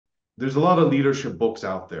there's a lot of leadership books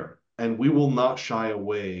out there, and we will not shy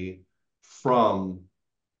away from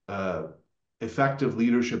uh, effective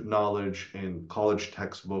leadership knowledge in college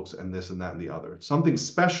textbooks and this and that and the other. Something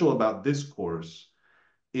special about this course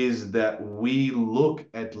is that we look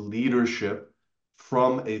at leadership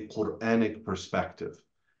from a Quranic perspective.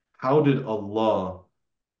 How did Allah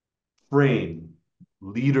frame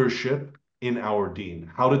leadership in our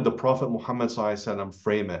deen? How did the Prophet Muhammad SAW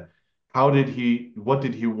frame it? What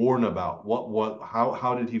did he warn about?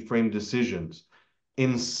 How did he frame decisions?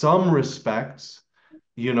 In some respects,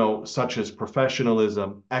 such as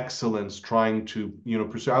professionalism, excellence, trying to,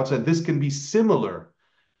 pursue outside, this can be similar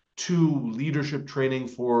to leadership training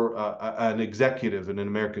for an executive in an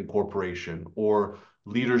American corporation, or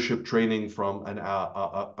leadership training from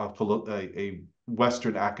a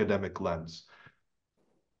Western academic lens.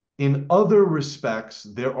 In other respects,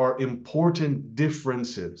 there are important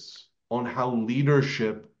differences on how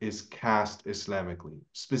leadership is cast Islamically,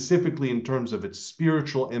 specifically in terms of its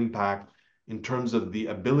spiritual impact, in terms of the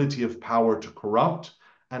ability of power to corrupt,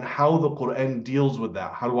 and how the Quran deals with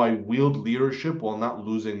that. How do I wield leadership while not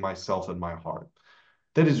losing myself and my heart?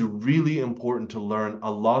 That is really important to learn.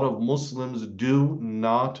 A lot of Muslims do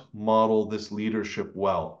not model this leadership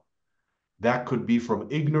well. That could be from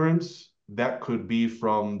ignorance. That could be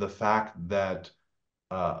from the fact that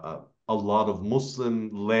a lot of Muslim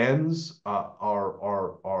lands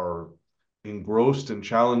are engrossed in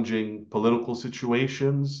challenging political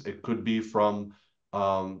situations. It could be from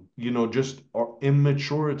just our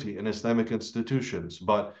immaturity in Islamic institutions.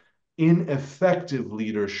 But ineffective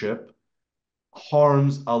leadership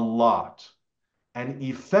harms a lot, and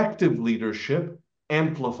effective leadership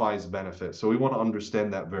amplifies benefits. So we want to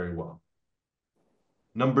understand that very well.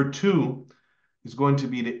 Number two is going to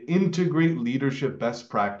be to integrate leadership best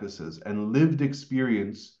practices and lived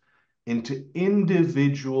experience into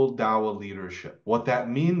individual Dawah leadership. What that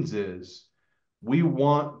means is we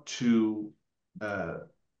want to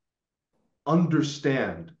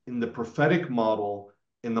understand in the prophetic model,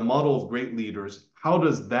 in the model of great leaders, how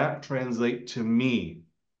does that translate to me,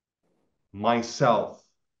 myself,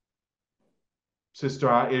 Sister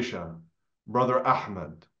Aisha, Brother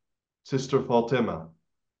Ahmed, Sister Fatima,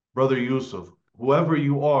 Brother Yusuf, whoever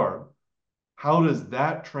you are, how does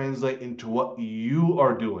that translate into what you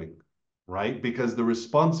are doing, right? Because the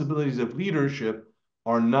responsibilities of leadership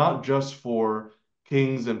are not just for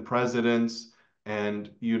kings and presidents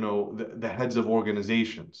and, the heads of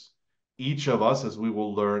organizations. Each of us, as we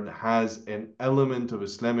will learn, has an element of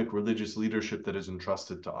Islamic religious leadership that is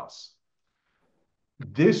entrusted to us.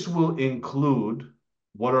 This will include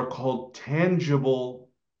what are called tangible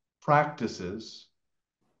practices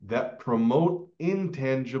that promote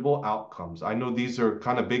intangible outcomes. I know these are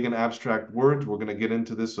kind of big and abstract words. We're going to get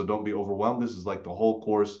into this, so don't be overwhelmed. This is like the whole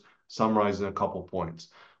course summarized in a couple points.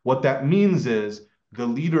 What that means is the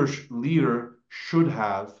leader should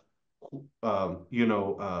have,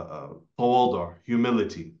 tawadhu,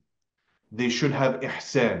 humility. They should have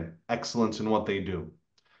ihsan, excellence in what they do.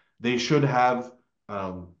 They should have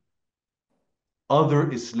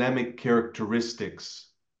other Islamic characteristics,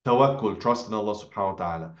 tawakkul, trust in Allah subhanahu wa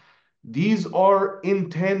ta'ala. These are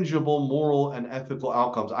intangible moral and ethical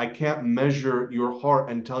outcomes. I can't measure your heart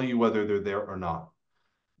and tell you whether they're there or not.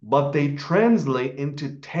 But they translate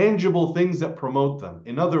into tangible things that promote them.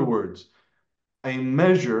 In other words, a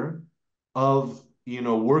measure of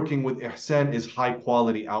working with ihsan is high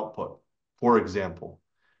quality output. For example,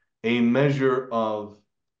 a measure of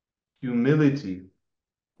humility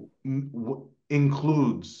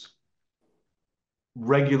includes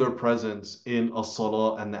regular presence in a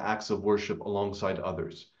salah and the acts of worship alongside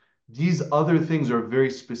others. These other things are very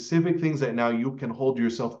specific things that now you can hold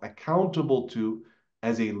yourself accountable to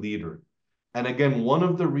as a leader. And again, one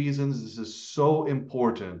of the reasons this is so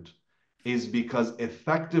important is because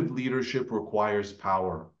effective leadership requires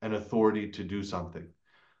power and authority to do something.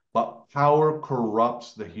 But power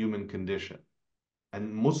corrupts the human condition.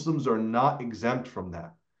 And Muslims are not exempt from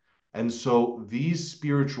that. And so these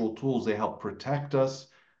spiritual tools, they help protect us,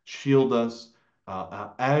 shield us,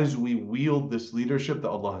 as we wield this leadership that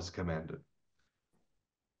Allah has commanded.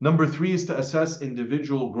 Number three is to assess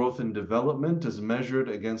individual growth and development as measured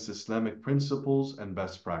against Islamic principles and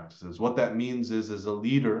best practices. What that means is, as a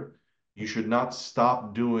leader, you should not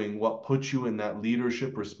stop doing what put you in that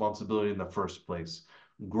leadership responsibility in the first place.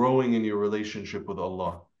 Growing in your relationship with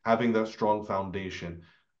Allah, having that strong foundation,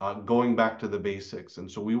 going back to the basics.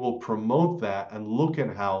 And so we will promote that and look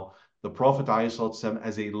at how the Prophet ﷺ,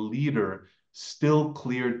 as a leader, still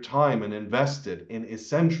cleared time and invested in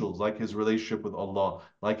essentials like his relationship with Allah,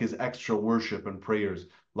 like his extra worship and prayers,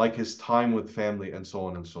 like his time with family, and so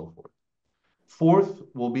on and so forth. Fourth,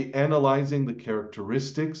 we'll be analyzing the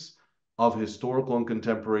characteristics of historical and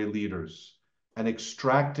contemporary leaders and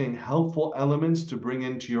extracting helpful elements to bring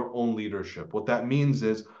into your own leadership. What that means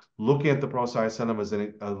is looking at the Prophet ﷺ as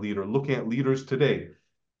a leader, looking at leaders today,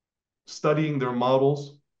 studying their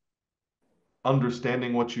models,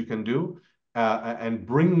 understanding what you can do, and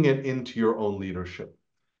bringing it into your own leadership.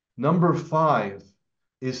 Number five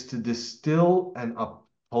is to distill and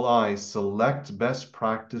apply select best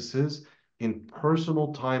practices in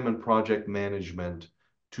personal time and project management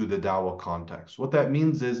to the Dawah context. What that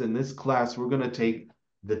means is in this class, we're going to take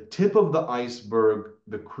the tip of the iceberg,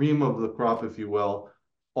 the cream of the crop, if you will,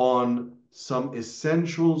 on some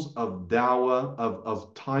essentials of Dawah,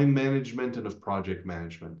 of time management and of project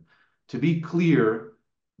management. To be clear,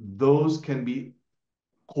 those can be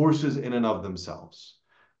courses in and of themselves.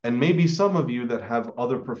 And maybe some of you that have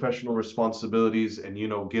other professional responsibilities and,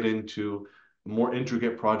 get into more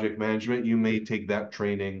intricate project management, you may take that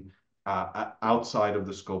training outside of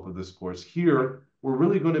the scope of this course. Here, we're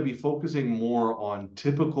really going to be focusing more on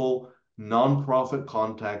typical nonprofit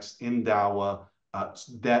contexts in Dawah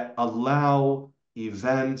that allow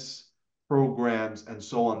events, programs, and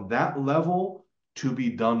so on, that level to be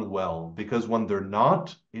done well. Because when they're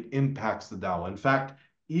not, it impacts the Dawah. In fact,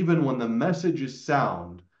 even when the message is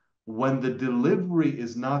sound, when the delivery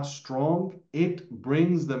is not strong, it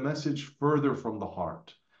brings the message further from the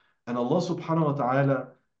heart. And Allah subhanahu wa ta'ala,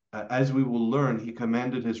 as we will learn, He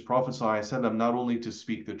commanded His Prophet ﷺ not only to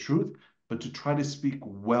speak the truth, but to try to speak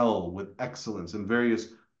well with excellence in various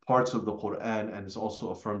parts of the Quran, and is also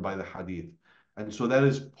affirmed by the Hadith. And so that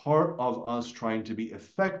is part of us trying to be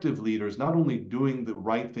effective leaders, not only doing the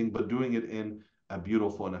right thing, but doing it in a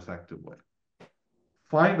beautiful and effective way.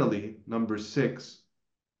 Finally, number six,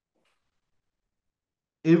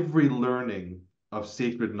 every learning of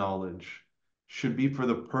sacred knowledge should be for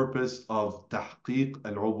the purpose of tahqiq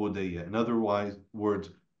al-ubudiyya. In other words,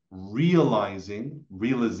 realization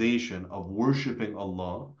of worshiping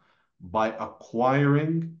Allah by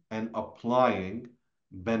acquiring and applying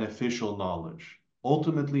beneficial knowledge,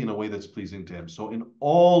 ultimately in a way that's pleasing to Him. So in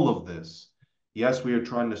all of this, yes, we are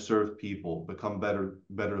trying to serve people, become better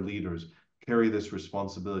leaders, carry this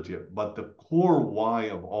responsibility. But the core why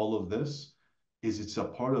of all of this is it's a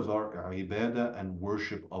part of our ibadah and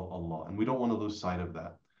worship of Allah. And we don't want to lose sight of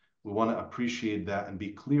that. We want to appreciate that and be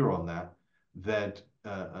clear on that,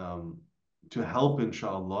 to help,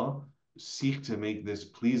 inshallah, seek to make this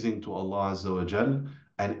pleasing to Allah Azza wa Jal,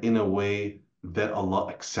 and in a way that Allah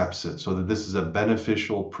accepts it, so that this is a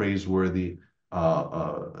beneficial, praiseworthy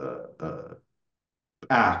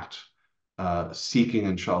act, seeking,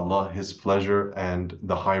 inshallah, His pleasure and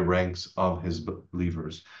the high ranks of His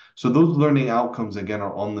believers. So those learning outcomes, again,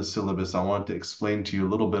 are on the syllabus. I wanted to explain to you a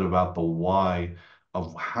little bit about the why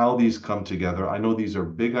of how these come together. I know these are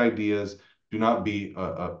big ideas. Do not be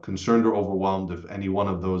concerned or overwhelmed if any one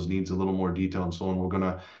of those needs a little more detail and so on. We're going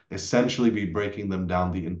to essentially be breaking them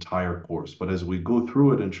down the entire course. But as we go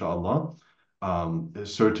through it, inshallah,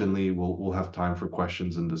 certainly we'll have time for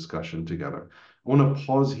questions and discussion together. I want to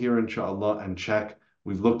pause here, inshallah, and check.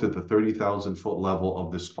 We've looked at the 30,000-foot level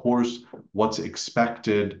of this course, what's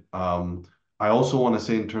expected. I also want to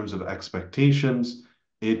say, in terms of expectations,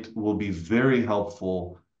 it will be very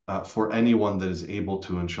helpful for anyone that is able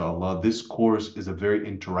to, inshallah. This course is a very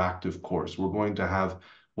interactive course. We're going to have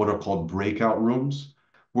what are called breakout rooms.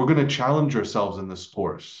 We're going to challenge ourselves in this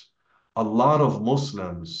course. A lot of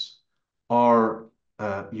Muslims are,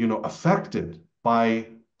 affected by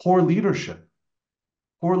poor leadership.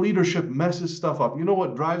 Poor leadership messes stuff up. You know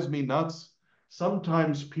what drives me nuts?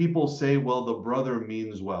 Sometimes people say, well, the brother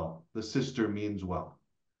means well, the sister means well.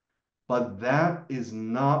 But that is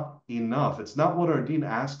not enough. It's not what our deen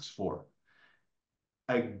asks for.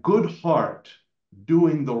 A good heart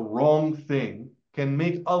doing the wrong thing can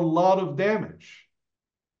make a lot of damage.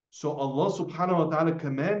 So Allah subhanahu wa ta'ala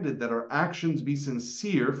commanded that our actions be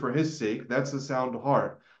sincere for His sake. That's a sound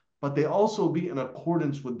heart. But they also be in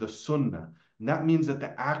accordance with the sunnah. And that means that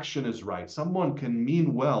the action is right. Someone can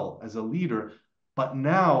mean well as a leader, but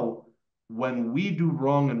now when we do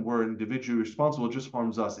wrong and we're individually responsible, it just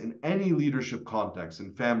harms us. In any leadership context,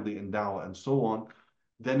 in family, in dawah, and so on,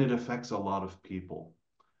 then it affects a lot of people.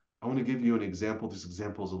 I want to give you an example. This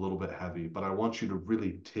example is a little bit heavy, but I want you to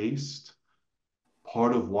really taste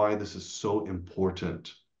part of why this is so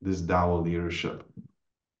important, this dawah leadership.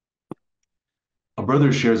 A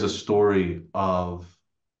brother shares a story of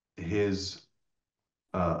his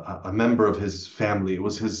a member of his family. It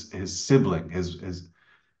was his sibling,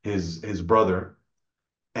 his brother.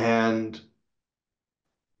 And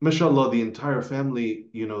mashallah, the entire family,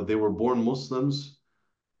 they were born Muslims,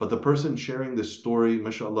 but the person sharing this story,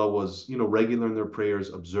 mashallah, was, regular in their prayers,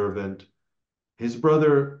 observant. His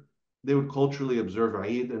brother, they would culturally observe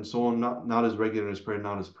Eid and so on, not as regular in his prayer,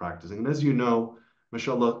 not as practicing. And as you know,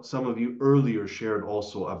 mashallah, some of you earlier shared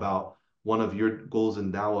also about one of your goals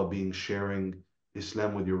in dawah being sharing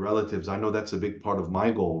Islam with your relatives. I know that's a big part of my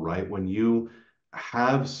goal, right? When you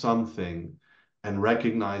have something and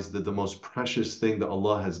recognize that the most precious thing that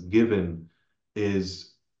Allah has given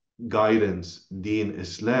is guidance, deen,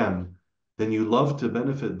 Islam, then you love to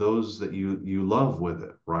benefit those that you love with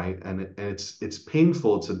it, right? And it's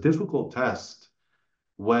painful. It's a difficult test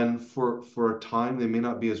when for a time they may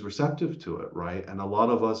not be as receptive to it, right? And a lot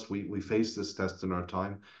of us we face this test in our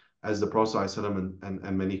time, as the Prophet ﷺ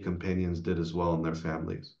and many companions did as well in their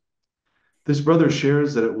families. This brother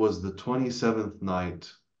shares that it was the 27th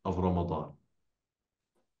night of Ramadan,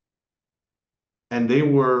 and they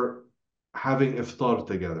were having iftar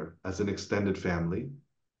together as an extended family.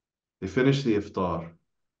 They finished the iftar,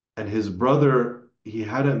 and his brother, he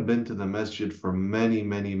hadn't been to the masjid for many,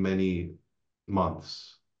 many, many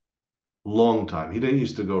months. Long time. He didn't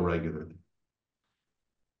used to go regularly.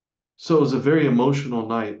 So it was a very emotional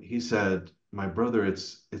night. He said, "My brother,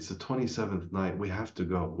 it's the 27th night. We have to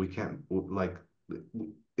go. We can't, like,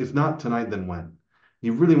 if not tonight, then when?" He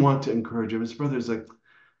really wanted to encourage him. His brother's like,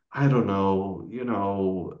 "I don't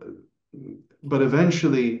know, But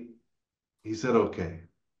eventually he said, okay.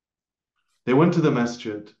 They went to the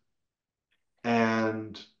masjid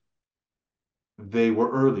and they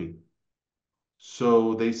were early.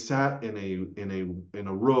 So they sat in a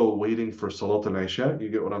row waiting for Salat al-Isha. You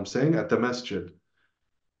get what I'm saying? At the masjid.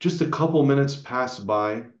 Just a couple minutes passed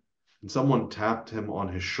by and someone tapped him on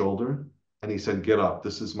his shoulder and he said, "Get up.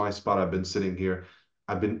 This is my spot. I've been sitting here.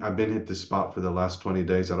 I've been at this spot for the last 20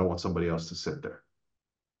 days. I don't want somebody else to sit there."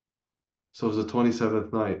 So it was the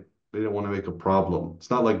 27th night. They didn't want to make a problem. It's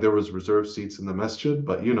not like there was reserved seats in the masjid,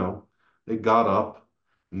 but they got up.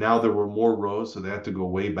 Now there were more rows, so they had to go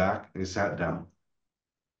way back. They sat down.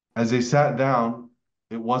 As they sat down,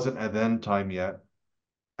 it wasn't adhan time yet.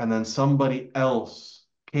 And then somebody else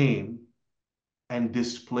came and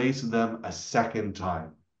displaced them a second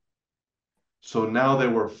time. So now they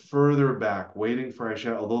were further back, waiting for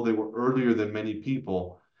Isha, although they were earlier than many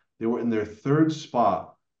people. They were in their third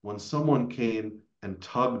spot when someone came and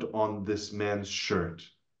tugged on this man's shirt.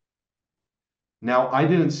 Now, I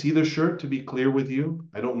didn't see the shirt, to be clear with you.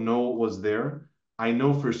 I don't know what was there. I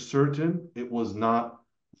know for certain it was not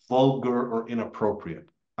vulgar or inappropriate.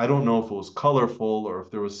 I don't know if it was colorful or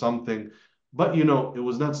if there was something, but it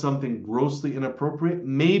was not something grossly inappropriate.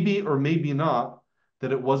 Maybe or maybe not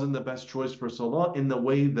that it wasn't the best choice for Salah in the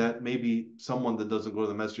way that maybe someone that doesn't go to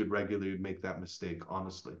the masjid regularly would make that mistake,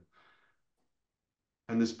 honestly.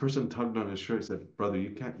 And this person tugged on his shirt and said, "Brother, you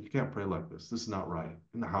can't pray like this. This is not right.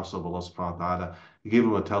 In the house of Allah subhanahu wa ta'ala." He gave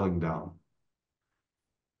him a telling down.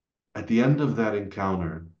 At the end of that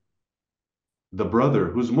encounter, the brother,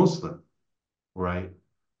 who's Muslim, right,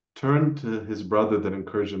 turned to his brother that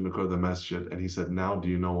encouraged him to go to the masjid, and he said, "Now do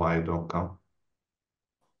you know why I don't come?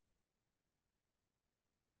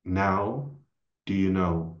 Now do you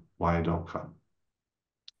know why I don't come?"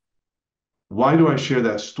 Why do I share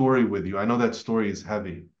that story with you? I know that story is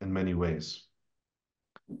heavy in many ways.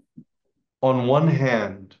 On one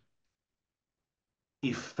hand,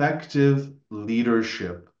 effective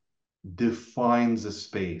leadership defines a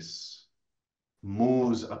space,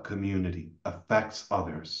 moves a community, affects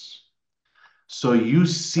others. So you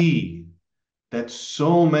see that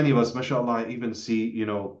so many of us, mashallah, I even see,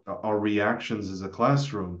 our reactions as a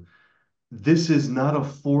classroom. This is not a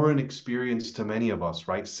foreign experience to many of us,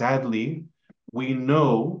 right? Sadly, we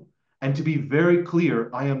know, and to be very clear,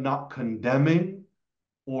 I am not condemning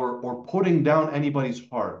or putting down anybody's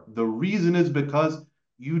heart. The reason is because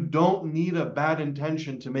you don't need a bad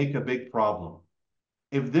intention to make a big problem.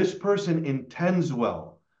 If this person intends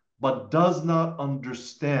well, but does not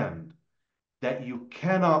understand that you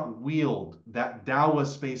cannot wield that dawah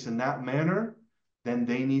space in that manner, then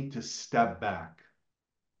they need to step back.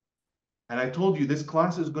 And I told you this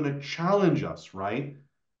class is going to challenge us, right?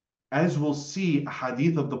 As we'll see, a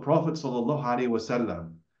hadith of the Prophet sallallahu alaihi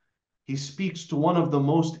wasallam, he speaks to one of the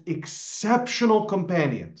most exceptional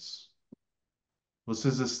companions. This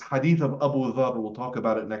is this hadith of Abu Dhar. We'll talk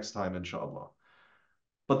about it next time, inshallah.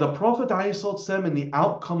 But the Prophet ﷺ, in the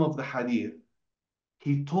outcome of the hadith,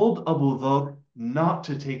 he told Abu Dhar not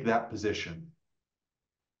to take that position,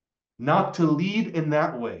 not to lead in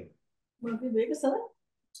that way.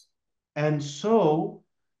 And so,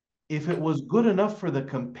 if it was good enough for the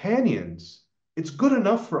companions, it's good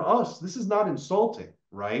enough for us. This is not insulting,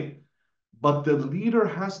 right? But the leader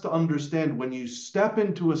has to understand when you step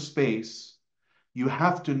into a space, you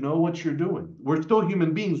have to know what you're doing. We're still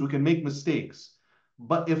human beings, we can make mistakes.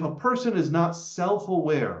 But if a person is not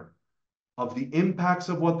self-aware of the impacts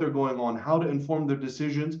of what they're going on, how to inform their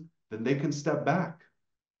decisions, then they can step back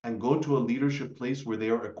and go to a leadership place where they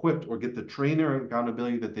are equipped or get the trainer and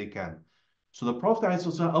accountability that they can. So the Prophet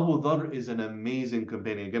ﷺ, Abu Dharr is an amazing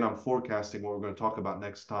companion. Again, I'm forecasting what we're going to talk about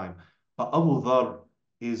next time. But Abu Dharr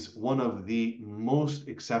is one of the most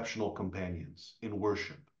exceptional companions in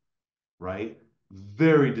worship, right?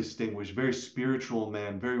 Very distinguished, very spiritual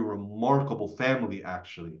man, very remarkable family,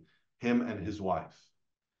 actually, him and his wife.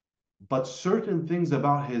 But certain things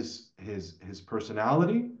about his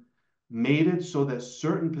personality made it so that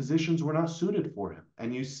certain positions were not suited for him.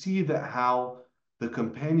 And you see that how the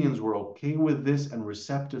companions were okay with this and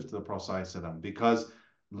receptive to the Prophet ﷺ, because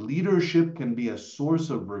leadership can be a source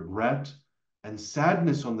of regret and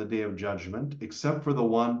sadness on the day of judgment, except for the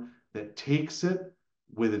one that takes it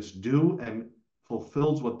with its due and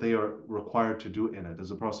fulfills what they are required to do in it, as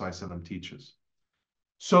the Prophet ﷺ teaches.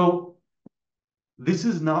 So this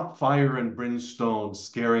is not fire and brimstone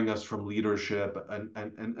scaring us from leadership.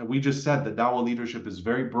 And we just said that Dawah leadership is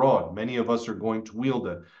very broad. Many of us are going to wield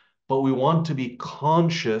it. But we want to be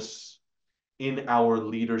conscious in our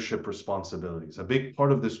leadership responsibilities. A big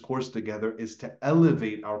part of this course together is to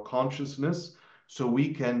elevate our consciousness so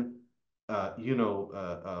we can,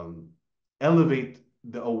 elevate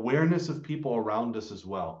the awareness of people around us as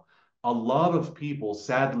well. A lot of people,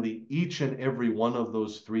 sadly, each and every one of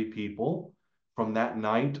those three people from that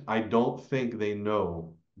night, I don't think they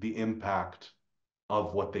know the impact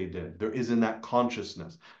of what they did. There isn't that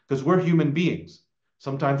consciousness because we're human beings.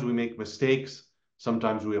 Sometimes we make mistakes.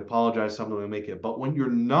 Sometimes we apologize. Sometimes we make it. But when you're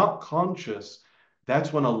not conscious,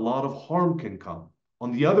 that's when a lot of harm can come.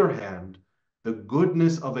 On the other hand, the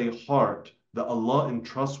goodness of a heart that Allah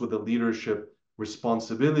entrusts with a leadership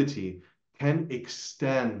responsibility can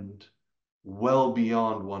extend well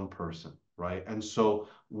beyond one person, right? And so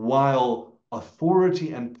while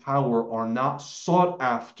authority and power are not sought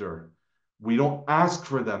after, we don't ask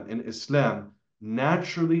for them in Islam,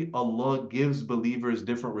 naturally Allah gives believers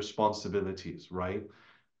different responsibilities, right?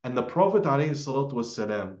 And the Prophet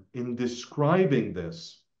ﷺ, in describing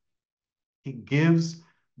this, he gives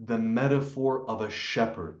the metaphor of a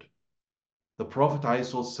shepherd. The Prophet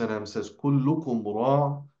ﷺ says, كُلُّكُمْ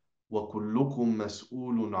رَاعٍ وَكُلُّكُمْ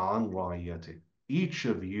مَسْئُولٌ عَنْ رَعِيَّتِهِ. Each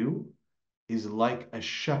of you is like a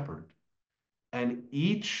shepherd, and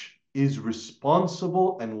each is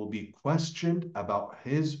responsible and will be questioned about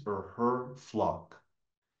his or her flock.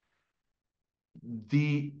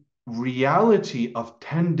 The reality of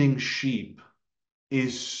tending sheep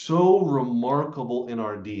is so remarkable in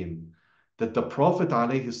our deen that the Prophet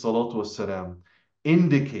ﷺ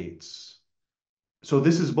indicates. So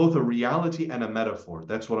this is both a reality and a metaphor.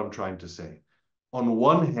 That's what I'm trying to say. On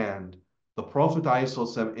one hand, the Prophet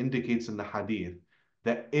ﷺ indicates in the hadith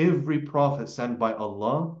that every prophet sent by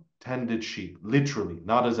Allah tended sheep, literally,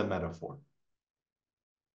 not as a metaphor.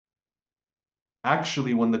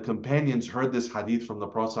 Actually, when the companions heard this hadith from the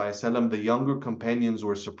Prophet ﷺ, the younger companions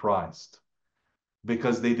were surprised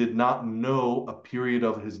because they did not know a period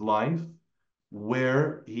of his life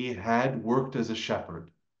where he had worked as a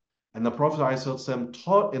shepherd. And the Prophet ﷺ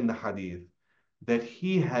taught in the hadith that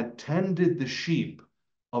he had tended the sheep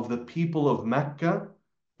of the people of Mecca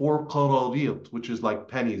for qaradit, which is like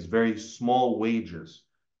pennies, very small wages,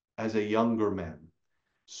 as a younger man.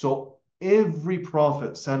 So every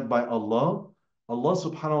prophet sent by Allah, Allah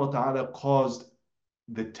subhanahu wa ta'ala caused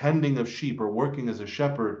the tending of sheep or working as a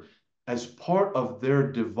shepherd as part of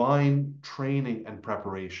their divine training and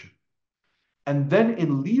preparation. And then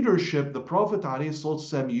in leadership, the Prophet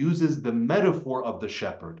ﷺ uses the metaphor of the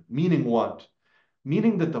shepherd, meaning what?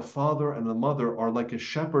 Meaning that the father and the mother are like a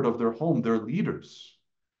shepherd of their home. They're leaders.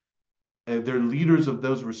 They're leaders of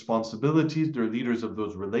those responsibilities. They're leaders of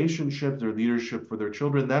those relationships. They're leadership for their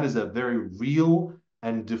children. That is a very real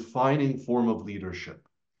and defining form of leadership.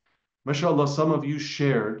 MashaAllah, some of you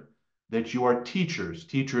shared that you are teachers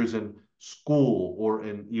in school or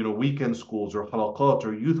in weekend schools or halaqat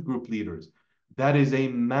or youth group leaders. That is a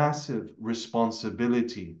massive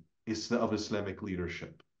responsibility of Islamic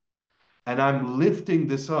leadership. And I'm lifting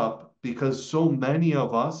this up because so many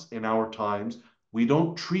of us in our times, we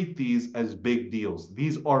don't treat these as big deals.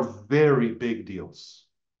 These are very big deals.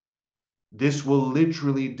 This will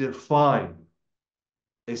literally define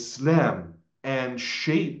Islam and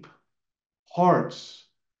shape hearts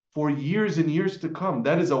for years and years to come.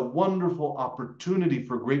 That is a wonderful opportunity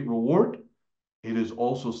for great reward. It is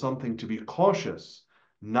also something to be cautious,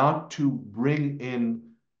 not to bring in,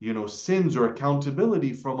 sins or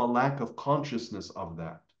accountability from a lack of consciousness of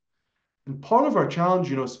that. And part of our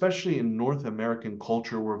challenge, especially in North American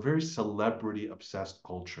culture, we're a very celebrity obsessed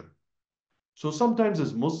culture. So sometimes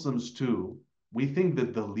as Muslims too, we think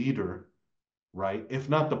that the leader, right, if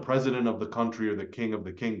not the president of the country or the king of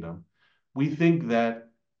the kingdom, we think that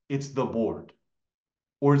it's the board,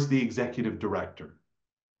 or it's the executive director,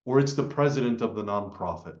 or it's the president of the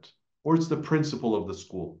nonprofit, or it's the principal of the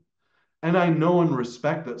school. And I know and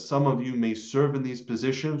respect that some of you may serve in these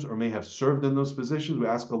positions or may have served in those positions. We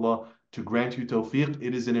ask Allah to grant you tawfiq.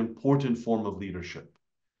 It is an important form of leadership.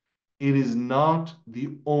 It is not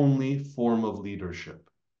the only form of leadership.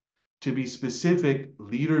 To be specific,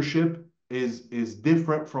 leadership is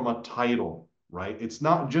different from a title, right? It's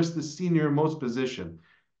not just the senior most position.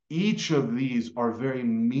 Each of these are very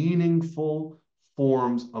meaningful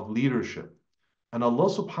forms of leadership. And Allah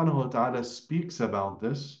subhanahu wa ta'ala speaks about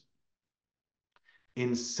this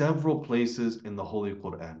in several places in the Holy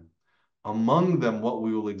Quran. Among them, what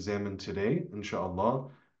we will examine today, inshallah,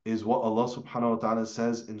 is what Allah subhanahu wa ta'ala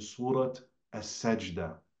says in Surah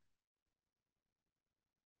As-Sajdah.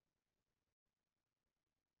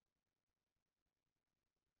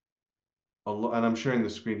 Allah, and I'm sharing the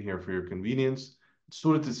screen here for your convenience.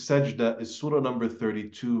 Surah As-Sajdah is surah number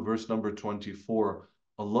 32, verse number 24.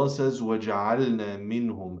 Allah says, وَجَعَلْنَا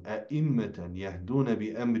مِنْهُمْ أَئِمَّةً يَهْدُونَ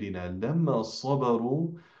بِأَمْرِنَا لَمَّا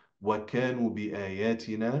صَبَرُوا وَكَانُوا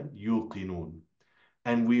بِآيَاتِنَا يُوقِنُونَ.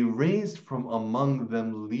 And we raised from among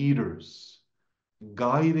them leaders,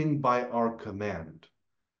 guiding by our command.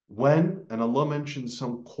 When, and Allah mentions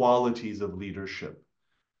some qualities of leadership,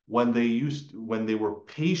 when they were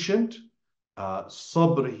patient,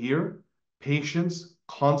 sabr here, patience,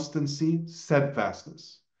 constancy,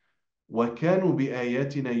 steadfastness. وَكَانُوا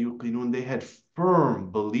بِآيَاتِنَا يُوقِنُونَ. They had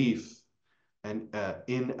firm belief and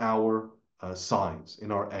in our signs,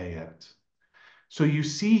 in our ayat. So you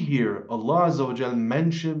see here, Allah Azza wa Jal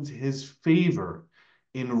mentions His favor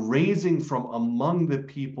in raising from among the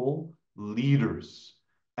people leaders.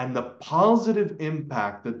 And the positive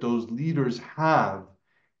impact that those leaders have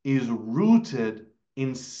is rooted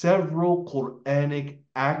in several Quranic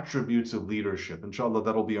attributes of leadership. Inshallah,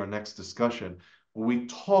 that'll be our next discussion. We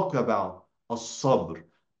talk about as-sabr,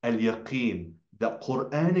 al-yaqeen, the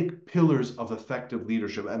Quranic pillars of effective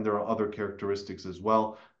leadership, and there are other characteristics as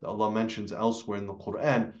well that Allah mentions elsewhere in the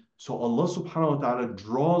Quran. So Allah subhanahu wa ta'ala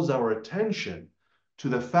draws our attention to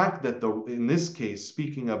the fact that in this case,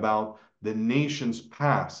 speaking about the nation's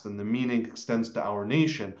past, and the meaning extends to our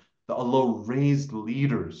nation, that Allah raised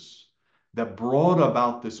leaders that brought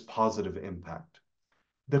about this positive impact.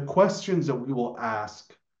 The questions that we will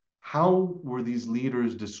ask: how were these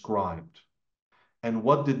leaders described? And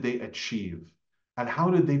what did they achieve? And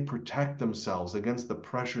how did they protect themselves against the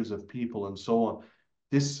pressures of people and so on?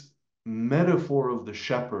 This metaphor of the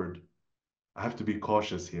shepherd, I have to be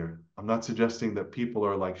cautious here. I'm not suggesting that people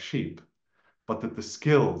are like sheep, but that the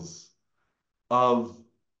skills of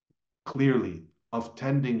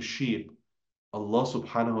tending sheep, Allah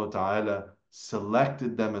subhanahu wa ta'ala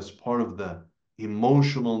selected them as part of the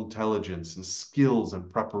emotional intelligence and skills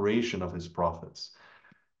and preparation of His prophets.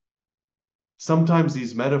 Sometimes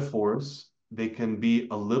these metaphors, they can be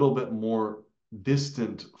a little bit more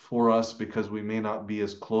distant for us because we may not be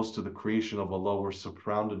as close to the creation of Allah. We're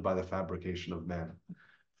surrounded by the fabrication of man.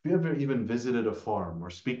 If you ever even visited a farm or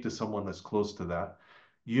speak to someone that's close to that,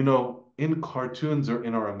 in cartoons or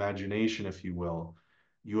in our imagination, if you will,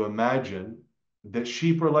 you imagine that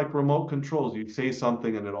sheep are like remote controls. You say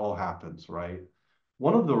something and it all happens, right?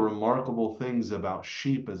 One of the remarkable things about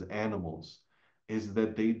sheep as animals is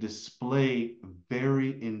that they display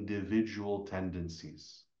very individual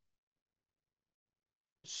tendencies.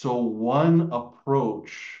 So one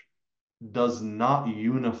approach does not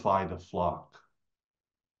unify the flock.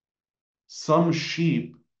 Some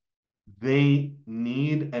sheep, they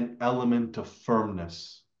need an element of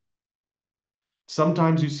firmness.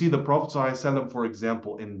 Sometimes you see the Prophet ﷺ, for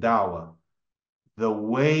example, in Dawah, the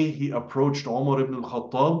way he approached Umar ibn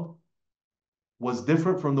al-Khattab was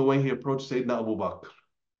different from the way he approached Sayyidina Abu Bakr.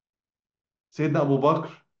 Sayyidina Abu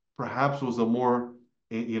Bakr perhaps was a more,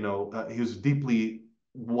 he was deeply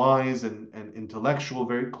wise and intellectual,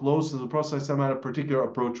 very close, and the Prophet ﷺ had a particular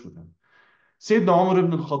approach with him. Sayyidina Umar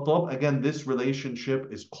ibn al-Khattab, again, this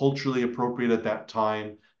relationship is culturally appropriate at that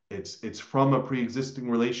time. It's from a pre-existing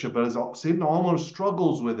relationship, but as Sayyidina Umar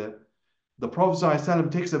struggles with it, the Prophet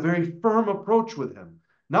ﷺ takes a very firm approach with him,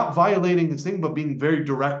 not violating his thing, but being very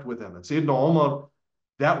direct with him. And Sayyidina Umar,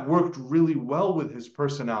 That worked really well with his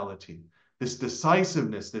personality, this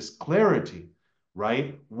decisiveness, this clarity,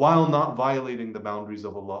 right? While not violating the boundaries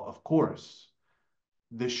of Allah, of course.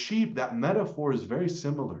 The sheep, that metaphor is very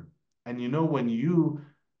similar. And you know, when you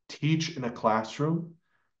teach in a classroom,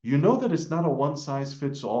 you know that it's not a one size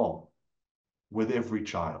fits all with every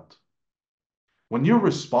child. When you're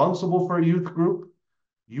responsible for a youth group,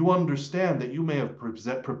 you understand that you may have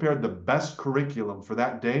prepared the best curriculum for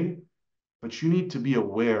that day, but you need to be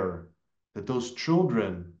aware that those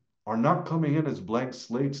children are not coming in as blank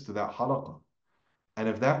slates to that halaqah. And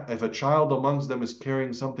if a child amongst them is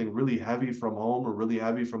carrying something really heavy from home or really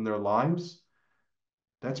heavy from their lives,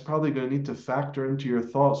 that's probably going to need to factor into your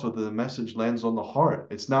thoughts so that the message lands on the heart.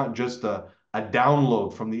 It's not just a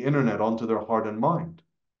download from the internet onto their heart and mind.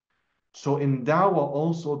 So in dawah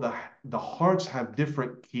also, the hearts have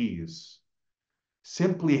different keys.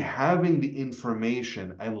 Simply having the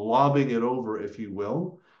information and lobbing it over, if you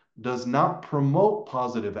will, does not promote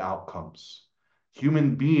positive outcomes.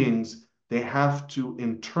 Human beings, they have to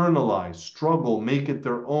internalize, struggle, make it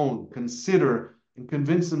their own, consider, and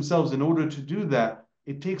convince themselves. In order to do that,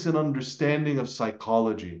 it takes an understanding of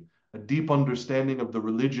psychology, a deep understanding of the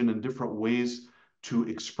religion and different ways to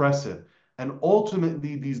express it, and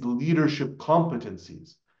ultimately these leadership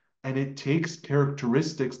competencies. And it takes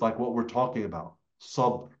characteristics like what we're talking about.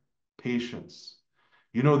 Sabr, patience.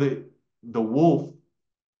 You know, the wolf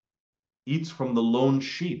eats from the lone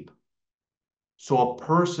sheep. So a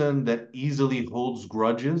person that easily holds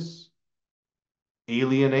grudges,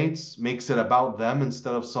 alienates, makes it about them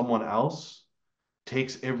instead of someone else,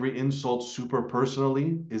 takes every insult super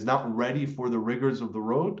personally, is not ready for the rigors of the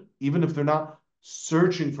road, even if they're not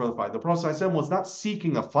searching for the fight. The Prophet ﷺ was not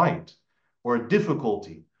seeking a fight or a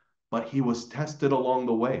difficulty, but he was tested along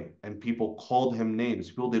the way, and people called him names.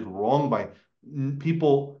 People did wrong by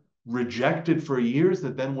people rejected for years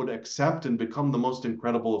that then would accept and become the most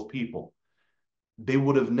incredible of people. They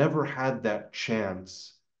would have never had that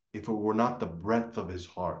chance if it were not the breadth of his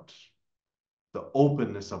heart, the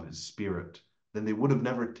openness of his spirit. Then they would have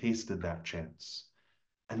never tasted that chance.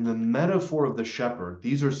 And the metaphor of the shepherd,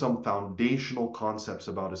 these are some foundational concepts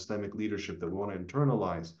about Islamic leadership that we want to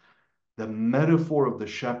internalize. The metaphor of the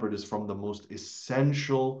shepherd is from the most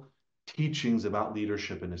essential teachings about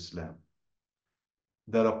leadership in Islam.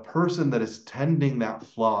 That a person that is tending that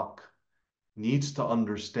flock needs to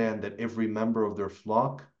understand that every member of their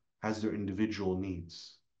flock has their individual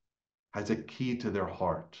needs, has a key to their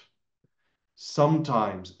heart.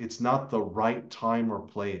 Sometimes it's not the right time or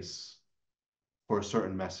place for a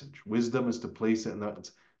certain message. Wisdom is to place it in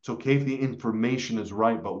it's okay if the information is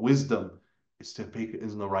right, but wisdom is to take it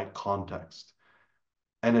in the right context.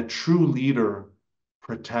 And a true leader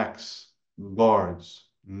protects, guards,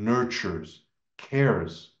 nurtures,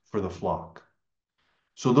 cares for the flock.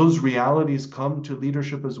 So those realities come to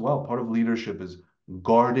leadership as well. Part of leadership is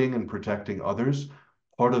guarding and protecting others.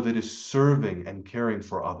 Part of it is serving and caring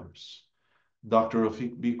for others. Dr.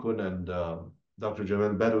 Rafiq Bikun and Dr. Jamal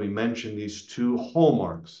Badawi mentioned these two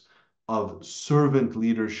hallmarks of servant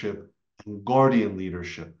leadership and guardian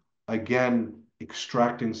leadership. Again,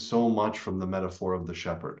 extracting so much from the metaphor of the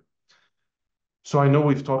shepherd. So I know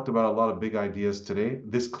we've talked about a lot of big ideas today.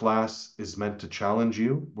 This class is meant to challenge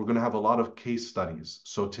you. We're going to have a lot of case studies.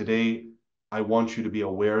 So today, I want you to be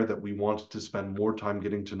aware that we want to spend more time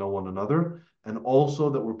getting to know one another, and also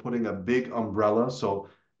that we're putting a big umbrella. So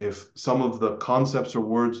if some of the concepts or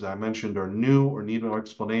words that I mentioned are new or need more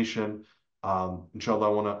explanation, inshallah,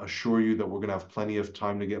 I want to assure you that we're going to have plenty of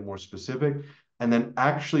time to get more specific. And then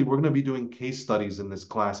actually, we're going to be doing case studies in this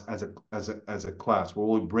class as a class where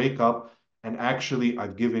we'll break up. And actually,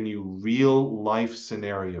 I've given you real life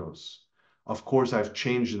scenarios. Of course, I've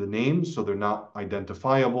changed the names so they're not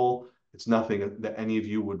identifiable. It's nothing that any of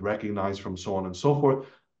you would recognize from so on and so forth,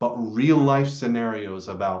 but real life scenarios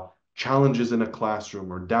about challenges in a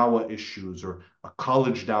classroom or dawah issues or a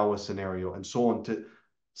college dawah scenario and so on to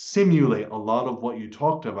simulate a lot of what you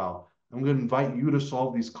talked about. I'm going to invite you to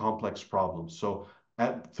solve these complex problems. So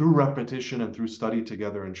through repetition and through study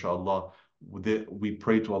together, inshallah, we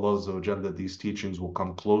pray to Allah Azza wa Jalla that these teachings will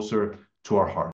come closer to our heart.